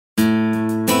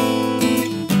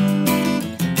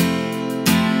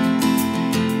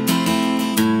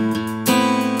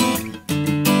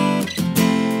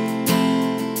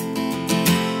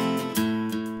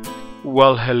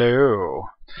Well, hello.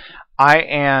 I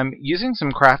am using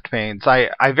some craft paints. I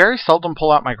very seldom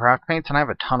pull out my craft paints, and I have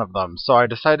a ton of them. So I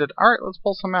decided, alright, let's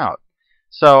pull some out.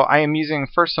 So I am using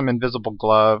first some invisible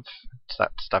glove. It's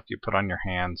that stuff you put on your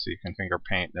hand so you can finger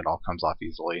paint and it all comes off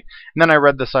easily. And then I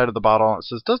read the side of the bottle and it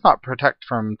says, does not protect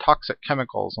from toxic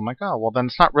chemicals. I'm like, oh, well then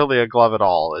it's not really a glove at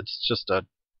all. It's just a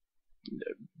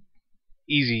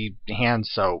easy hand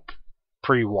soap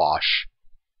pre-wash.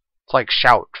 It's like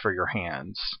Shout for your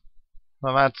hands.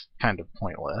 Well, that's kind of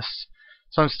pointless.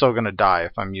 So I'm still going to die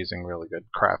if I'm using really good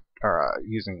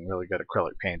using really good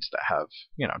acrylic paints that have,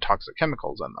 toxic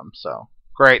chemicals in them. So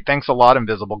great, thanks a lot,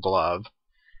 Invisible Glove.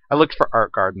 I looked for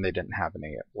Art Guard and they didn't have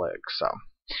any at Blig. So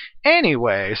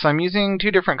anyway, so I'm using two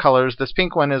different colors. This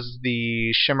pink one is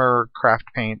the Shimmer Craft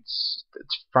Paints.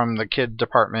 It's from the kid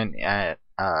department at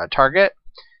Target,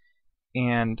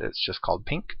 and it's just called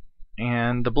Pink.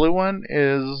 And the blue one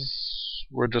is,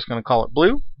 we're just going to call it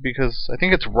Blue, because I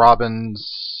think it's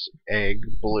Robin's Egg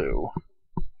Blue,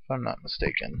 if I'm not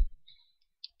mistaken.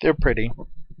 They're pretty.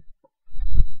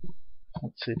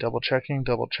 Let's see, double checking.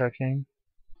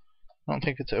 I don't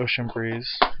think it's Ocean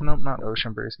Breeze. Nope, not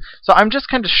Ocean Breeze. So I'm just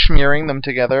kind of smearing them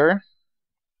together.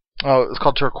 Oh, it's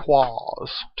called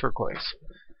Turquoise.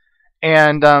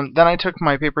 And then I took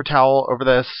my paper towel over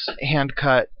this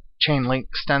hand-cut chain link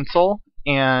stencil,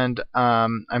 and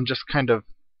I'm just kind of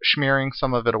smearing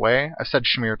some of it away. I said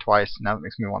smear twice, now it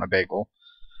makes me want a bagel.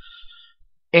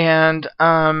 And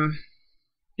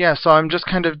yeah, so I'm just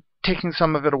kind of taking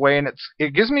some of it away, and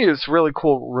it gives me this really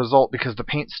cool result because the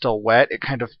paint's still wet. It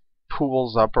kind of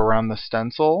pools up around the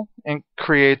stencil and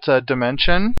creates a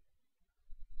dimension.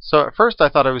 So at first I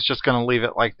thought I was just going to leave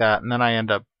it like that, and then I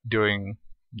end up doing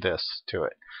this to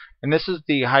it. And this is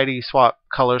the Heidi Swapp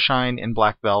Color Shine in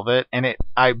Black Velvet, and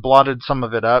I blotted some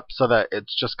of it up so that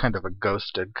it's just kind of a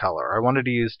ghosted color. I wanted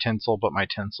to use tinsel, but my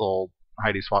tinsel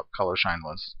Heidi Swapp Color Shine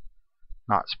was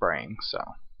not spraying, so.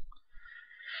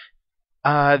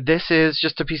 This is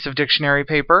just a piece of dictionary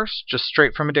paper, just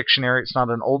straight from a dictionary. It's not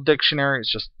an old dictionary,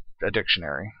 it's just a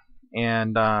dictionary.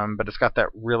 And but it's got that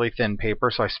really thin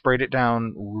paper, so I sprayed it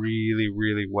down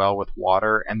really well with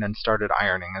water and then started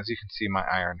ironing. As you can see, my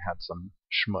iron had some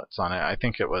schmutz on it. I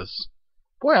think it was,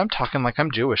 boy, I'm talking like I'm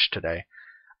Jewish today.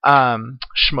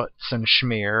 Schmutz and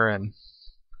schmear. And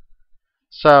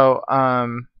so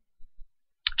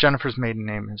Jennifer's maiden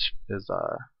name is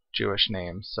a Jewish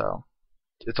name, so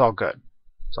it's all good.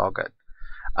 It's all good.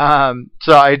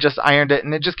 So I just ironed it,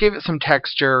 and it just gave it some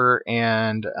texture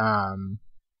and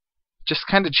just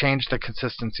kind of changed the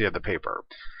consistency of the paper.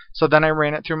 So then I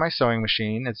ran it through my sewing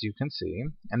machine, as you can see,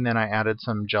 and then I added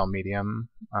some gel medium,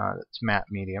 it's matte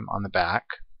medium, on the back.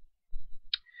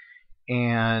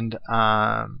 And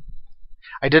I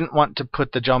didn't want to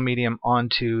put the gel medium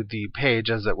onto the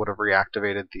page, as it would have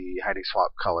reactivated the Heidi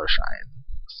Swapp Color Shine.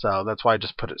 So that's why I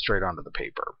just put it straight onto the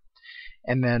paper.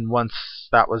 And then once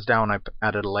that was down, I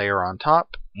added a layer on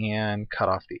top and cut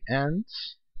off the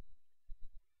ends.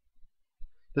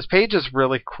 This page is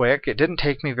really quick. It didn't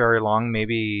take me very long,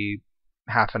 maybe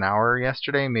half an hour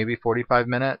yesterday, maybe 45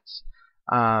 minutes.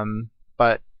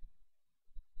 But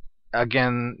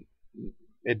again,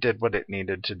 it did what it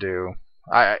needed to do.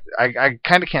 I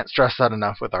kind of can't stress that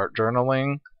enough with art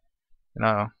journaling.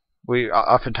 We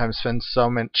oftentimes spend so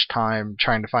much time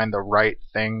trying to find the right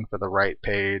thing for the right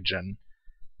page, and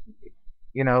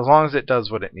as long as it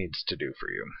does what it needs to do for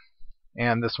you.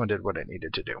 And this one did what it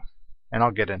needed to do. And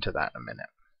I'll get into that in a minute.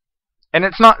 And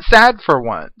it's not sad for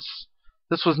once.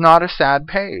 This was not a sad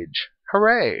page.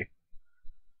 Hooray!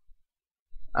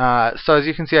 So as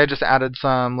you can see, I just added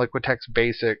some Liquitex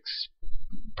Basics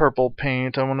purple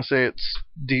paint. I want to say it's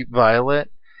deep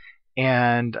violet.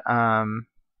 And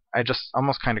I just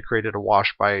almost kind of created a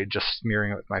wash by just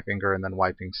smearing it with my finger and then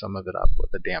wiping some of it up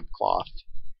with a damp cloth.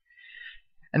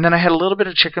 And then I had a little bit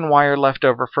of chicken wire left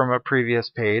over from a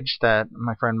previous page that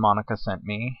my friend Monica sent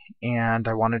me, and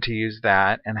I wanted to use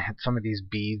that, and I had some of these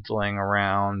beads laying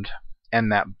around, and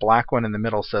that black one in the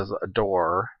middle says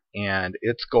Adore, and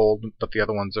it's gold, but the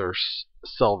other ones are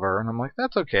silver, and I'm like,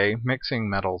 that's okay, mixing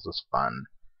metals is fun.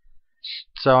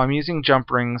 So I'm using jump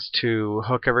rings to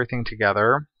hook everything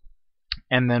together,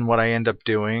 and then what I end up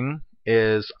doing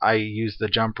is I use the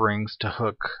jump rings to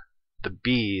hook the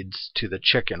beads to the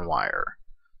chicken wire.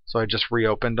 So I just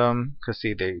reopened them, because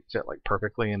see, they fit like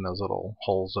perfectly in those little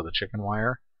holes of the chicken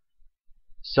wire.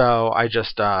 So I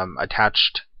just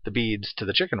attached the beads to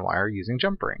the chicken wire using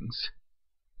jump rings.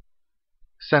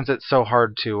 Since it's so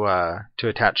hard to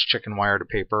attach chicken wire to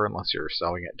paper unless you're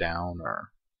sewing it down,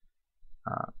 or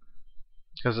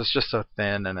because it's just so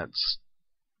thin and it's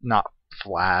not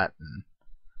flat, and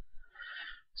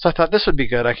So I thought this would be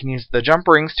good. I can use the jump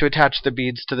rings to attach the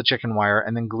beads to the chicken wire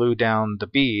and then glue down the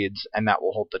beads, and that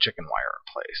will hold the chicken wire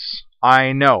in place.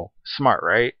 I know. Smart,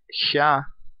 right? Yeah.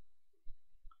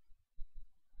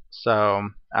 So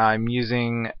I'm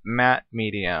using matte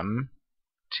medium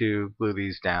to glue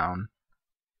these down.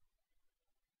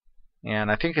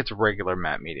 And I think it's regular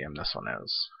matte medium, this one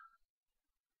is.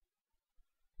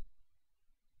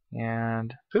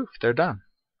 And poof, they're done.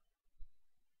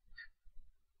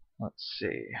 Let's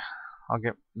see. I'll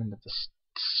get into the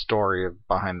story of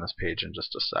behind this page in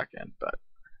just a second, but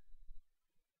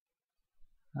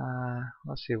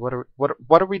let's see. What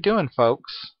are we doing,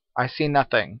 folks? I see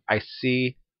nothing. I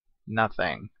see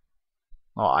nothing.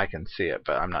 Well, I can see it,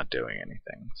 but I'm not doing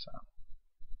anything. So.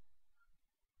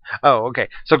 Oh, okay.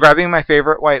 So grabbing my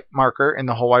favorite white marker in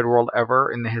the whole wide world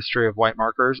ever, in the history of white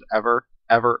markers ever.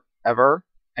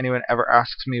 Anyone ever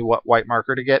asks me what white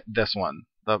marker to get? This one.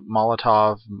 The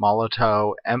Molotow,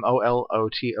 Molotow.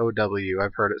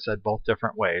 I've heard it said both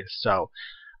different ways. So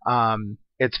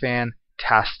it's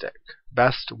fantastic.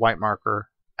 Best white marker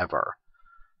ever.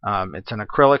 It's an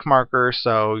acrylic marker,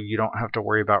 so you don't have to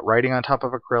worry about writing on top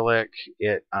of acrylic.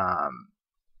 It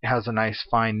has a nice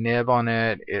fine nib on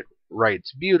it. It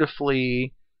writes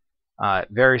beautifully.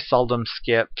 Very seldom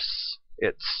skips.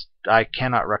 I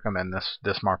cannot recommend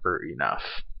this marker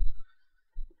enough.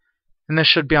 And this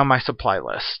should be on my supply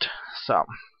list. So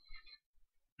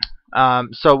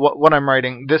what I'm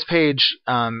writing, this page,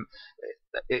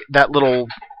 that little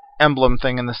emblem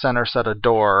thing in the center said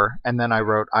adore, and then I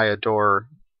wrote I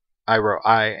wrote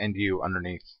I and you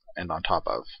underneath and on top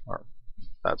of, or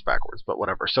that's backwards, but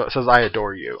whatever. So it says I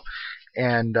adore you.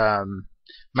 And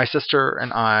my sister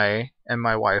and I and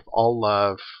my wife all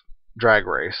love Drag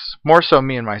Race. More so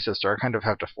me and my sister. I kind of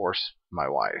have to force my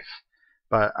wife.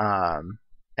 But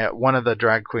one of the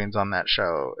drag queens on that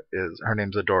show, her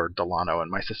name's Adore Delano, and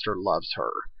my sister loves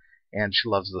her. And she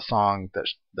loves the song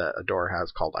that Adore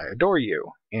has called I Adore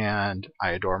You. And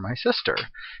I adore my sister.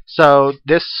 So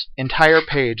this entire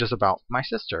page is about my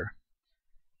sister.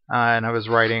 And I was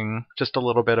writing just a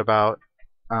little bit about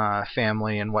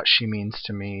family and what she means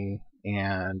to me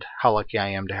and how lucky I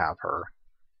am to have her.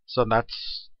 So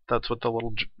that's what the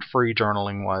little free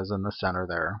journaling was in the center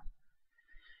there.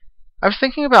 I was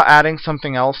thinking about adding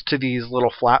something else to these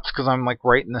little flaps because I'm like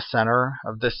right in the center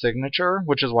of this signature,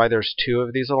 which is why there's two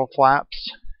of these little flaps.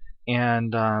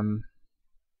 And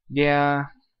yeah,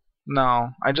 no,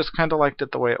 I just kind of liked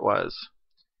it the way it was.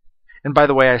 And by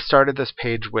the way, I started this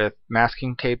page with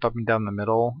masking tape up and down the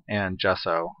middle and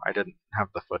gesso. I didn't have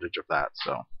the footage of that,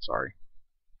 so sorry.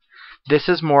 This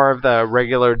is more of the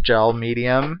regular gel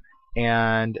medium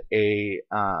and an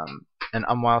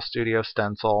Umwow Studio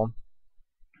stencil.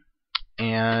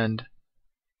 And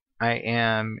I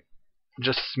am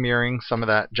just smearing some of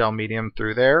that gel medium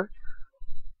through there.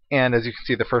 And as you can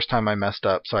see, the first time I messed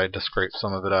up, so I had to scrape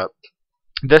some of it up.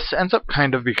 This ends up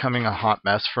kind of becoming a hot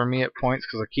mess for me at points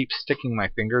because I keep sticking my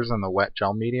fingers in the wet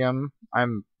gel medium.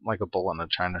 I'm like a bull in a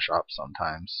china shop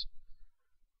sometimes.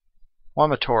 Well,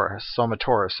 I'm a tourist, so I'm a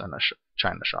tourist in a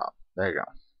china shop. There you go.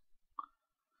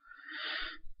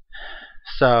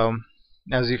 So,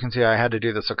 as you can see, I had to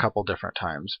do this a couple different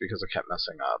times because I kept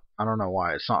messing up. I don't know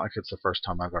why. It's not like it's the first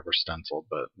time I've ever stenciled,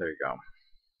 but there you go.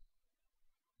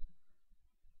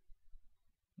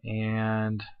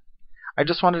 And I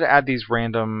just wanted to add these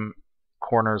random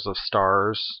corners of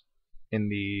stars in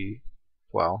the,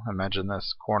 well, imagine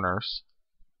this, corners.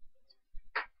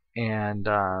 And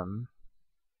then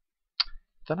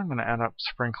I'm going to end up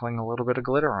sprinkling a little bit of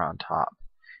glitter on top.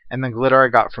 And the glitter I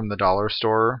got from the dollar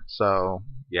store, so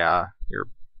yeah, you're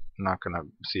not going to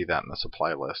see that in the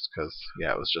supply list because,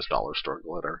 yeah, it was just dollar store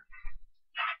glitter.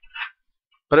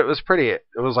 But it was pretty. It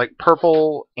was like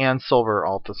purple and silver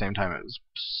all at the same time. It was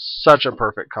such a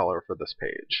perfect color for this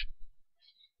page.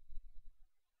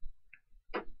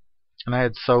 And I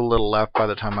had so little left by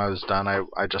the time I was done,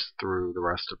 I just threw the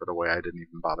rest of it away. I didn't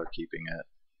even bother keeping it.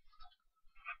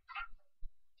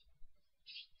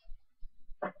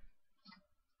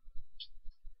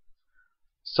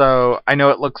 So I know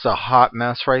it looks a hot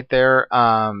mess right there,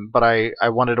 but I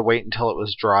wanted to wait until it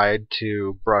was dried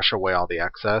to brush away all the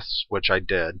excess, which I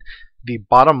did. The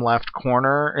bottom left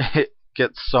corner, it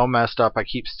gets so messed up. I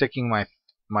keep sticking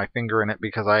my finger in it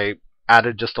because I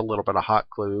added just a little bit of hot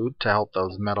glue to help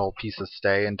those metal pieces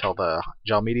stay until the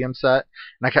gel medium set.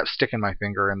 And I kept sticking my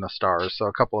finger in the stars, so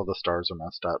a couple of the stars are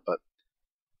messed up, but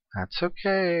that's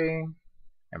okay.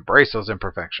 Embrace those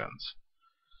imperfections.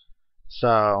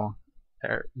 So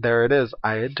there it is.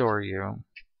 I adore you.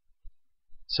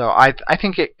 So I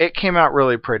think it came out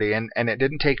really pretty, and it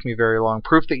didn't take me very long.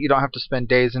 Proof that you don't have to spend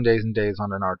days and days and days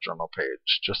on an art journal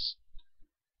page. Just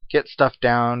get stuff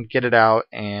down, get it out,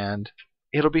 and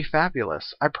it'll be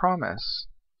fabulous. I promise.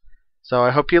 So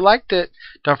I hope you liked it.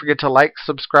 Don't forget to like,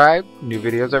 subscribe. New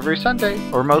videos every Sunday,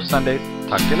 or most Sundays.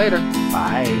 Talk to you later.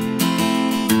 Bye.